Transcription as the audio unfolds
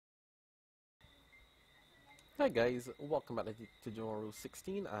Hi guys, welcome back to Javon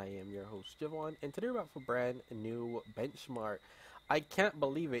 16. I am your host Javon, and today we're back for brand new benchmark. I can't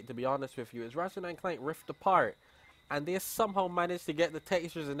believe it, to be honest with you. It's Ratchet Clank Rift Apart, and they somehow managed to get the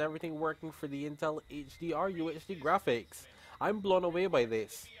textures and everything working for the Intel HDR UHD graphics. I'm blown away by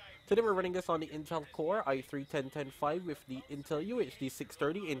this. Today we're running this on the Intel Core i3-10105 with the Intel UHD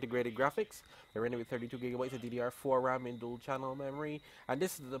 630 integrated graphics. They're running with 32GB of DDR4 RAM and dual channel memory, and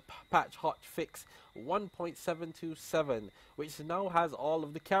this is the patch hotfix 1.727, which now has all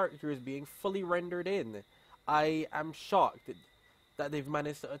of the characters being fully rendered in. I am shocked that they've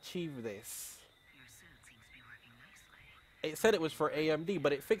managed to achieve this. It said it was for AMD,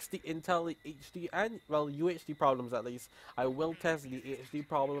 but it fixed the Intel HD and, well, UHD problems at least. I will test the HD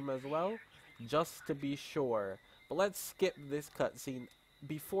problem as well, just to be sure. But let's skip this cutscene.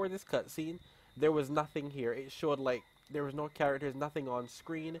 Before this cutscene, there was nothing here. It showed like there was no characters, nothing on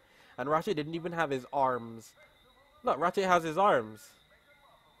screen, and Ratchet didn't even have his arms. Look, Ratchet has his arms.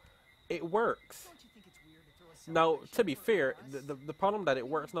 It works. Now, to be fair, the problem that it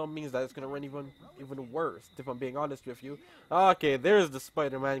works now means that it's going to run even worse, if I'm being honest with you. Okay, there's the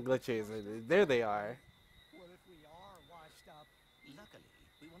Spider-Man glitches. There they are.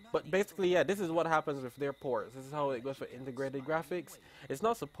 But basically, yeah, this is what happens with their ports. This is how it goes for integrated graphics. It's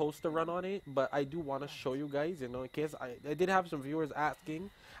not supposed to run on it, but I do want to show you guys, you know, in case I did have some viewers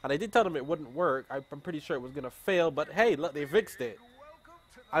asking, and I did tell them it wouldn't work. I'm pretty sure it was going to fail, but hey, look, they fixed it.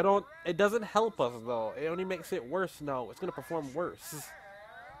 It doesn't help us though. It only makes it worse now. It's gonna perform worse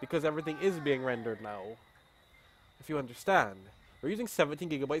because everything is being rendered now. If you understand, we're using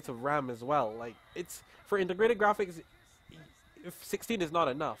 17GB of RAM as well. Like, it's for integrated graphics. If 16 is not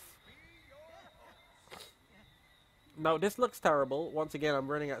enough. Now this looks terrible. Once again, I'm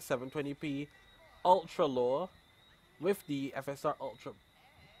running at 720p, ultra low, with the FSR Ultra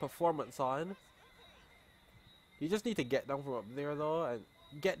performance on. You just need to get down from up there though, and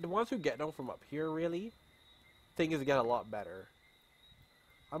once you get down from up here, really, things get a lot better.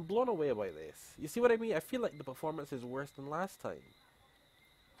 I'm blown away by this. You see what I mean? I feel like the performance is worse than last time,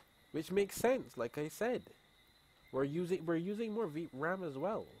 which makes sense. Like I said, we're using more RAM as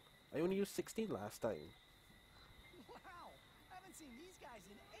well. I only used 16 last time. Wow, I haven't seen these guys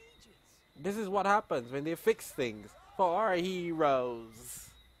in ages. This is what happens when they fix things for our heroes.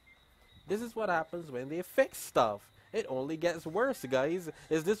 This is what happens when they fix stuff. It only gets worse, guys.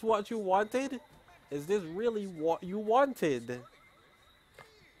 Is this what you wanted? Is this really what you wanted?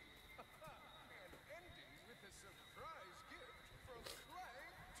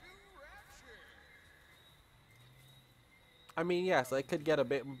 I mean, yes, I could get a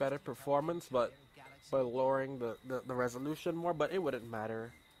bit better performance, but by lowering the resolution more, but it wouldn't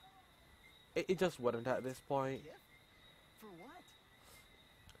matter. It just wouldn't at this point. For what?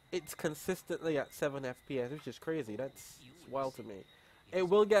 It's consistently at 7 FPS, which is crazy. That's wild to me. It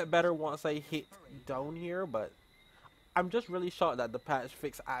will get better once I hit down here, but I'm just really shocked that the patch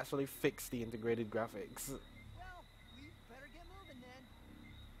fix actually fixed the integrated graphics. Well, we better get moving then.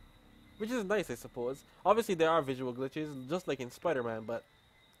 Which is nice, I suppose. Obviously, there are visual glitches, just like in Spider-Man, but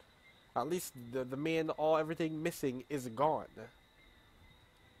at least the main, everything missing is gone.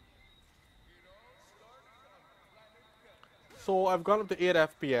 So I've gone up to 8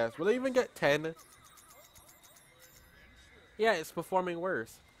 FPS. Will I even get 10? Yeah, it's performing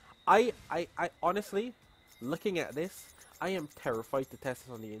worse. I honestly, looking at this, I am terrified to test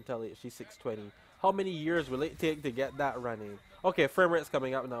this on the Intel HD 620. How many years will it take to get that running? Okay, frame rate's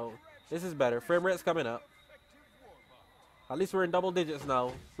coming up now. This is better. Frame rate's coming up. At least we're in double digits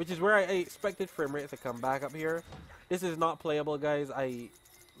now, which is where I expected frame rate to come back up here. This is not playable, guys. I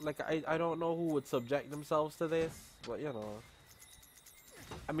don't know who would subject themselves to this, but you know.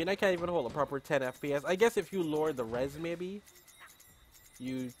 I mean, I can't even hold a proper 10 FPS. I guess if you lower the res, maybe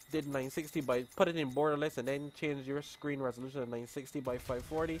you did 960 by put it in borderless and then change your screen resolution to 960 by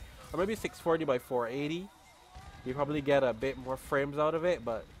 540, or maybe 640 by 480. You probably get a bit more frames out of it,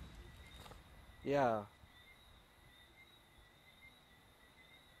 but yeah.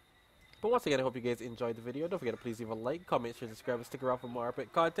 But once again, I hope you guys enjoyed the video. Don't forget to please leave a like, comment, share, subscribe, and stick around for more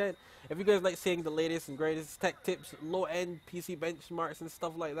epic content. If you guys like seeing the latest and greatest tech tips, low-end PC benchmarks, and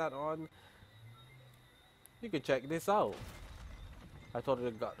stuff like that on, you can check this out. I totally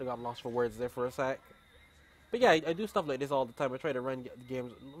got lost for words there for a sec. But yeah, I do stuff like this all the time. I try to run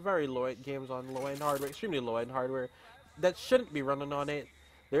games, very low-end games on low-end hardware, extremely low-end hardware that shouldn't be running on it.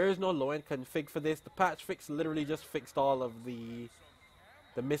 There is no low-end config for this. The patch fix literally just fixed all of the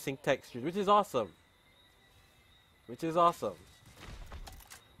missing textures, which is awesome.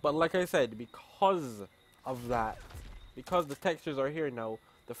 But like I said, because of that, because the textures are here now,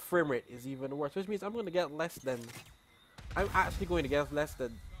 the frame rate is even worse, which means I'm going to get less than, I'm actually going to get less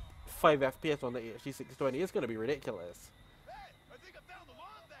than 5 FPS on the HD 620. It's going to be ridiculous. Hey, I think I found the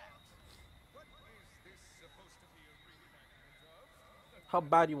wombat. What is this supposed to be a reenactment of? How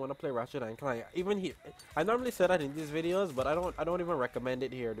bad you want to play Ratchet and Clank? Even here, I normally say that in these videos, but I don't even recommend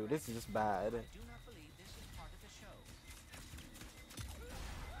it here, dude. This is just bad. I do not believe this is part of the show.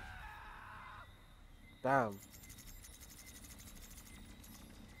 Damn.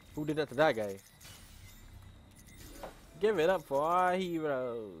 Who did that to that guy? Give it up for our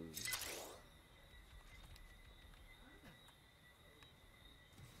heroes.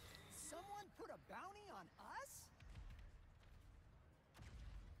 Someone put a bounty on us?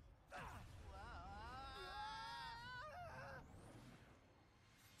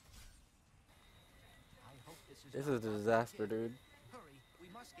 I hope This is a disaster, dude. Hurry, we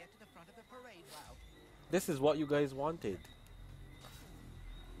must get to the front of the parade route. This is what you guys wanted.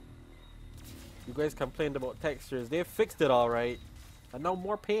 You guys complained about textures. They fixed it alright. And now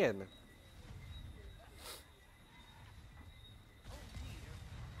more pain.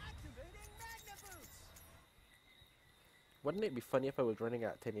 Activating Magna Boots! Wouldn't it be funny if I was running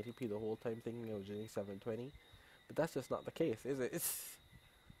at 1080p the whole time thinking I was using 720? But that's just not the case, is it?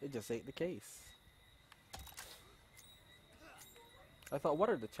 It just ain't the case. I thought, what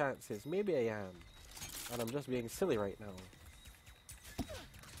are the chances? Maybe I am. And I'm just being silly right now.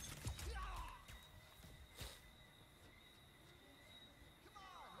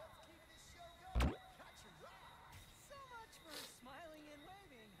 So much for smiling and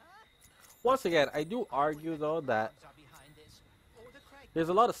waving, huh? Once again, I do argue though that Are behind this, or the Craig there's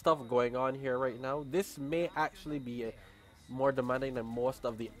a lot of stuff going on here right now. This may actually be more demanding than most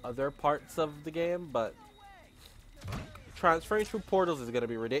of the other parts of the game, but transferring through portals is going to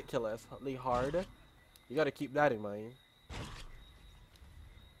be ridiculously hard. You got to keep that in mind.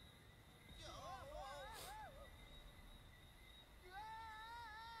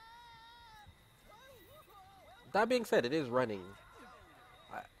 That being said, it is running.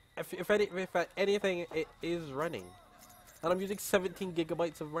 If anything, it is running. And I'm using 17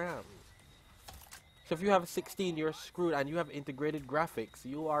 gigabytes of RAM. So if you have 16, you're screwed, and you have integrated graphics,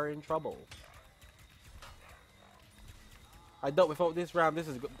 you are in trouble. I doubt without this RAM,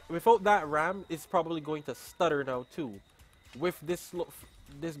 without that RAM, it's probably going to stutter now too. With this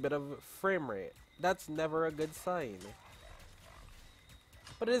bit of frame rate, that's never a good sign.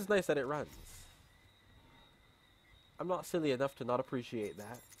 But it is nice that it runs. I'm not silly enough to not appreciate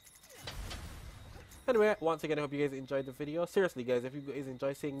that. Anyway, once again, I hope you guys enjoyed the video. Seriously, guys, if you guys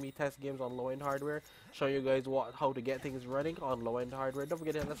enjoy seeing me test games on low-end hardware, showing you guys how to get things running on low-end hardware, don't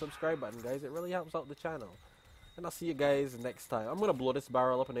forget to hit that subscribe button, guys. It really helps out the channel. And I'll see you guys next time. I'm going to blow this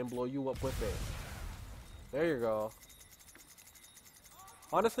barrel up and then blow you up with it. There you go.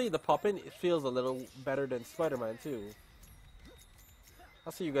 Honestly, the pop-in, it feels a little better than Spider-Man, too.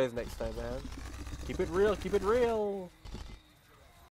 I'll see you guys next time, man. Keep it real, keep it real.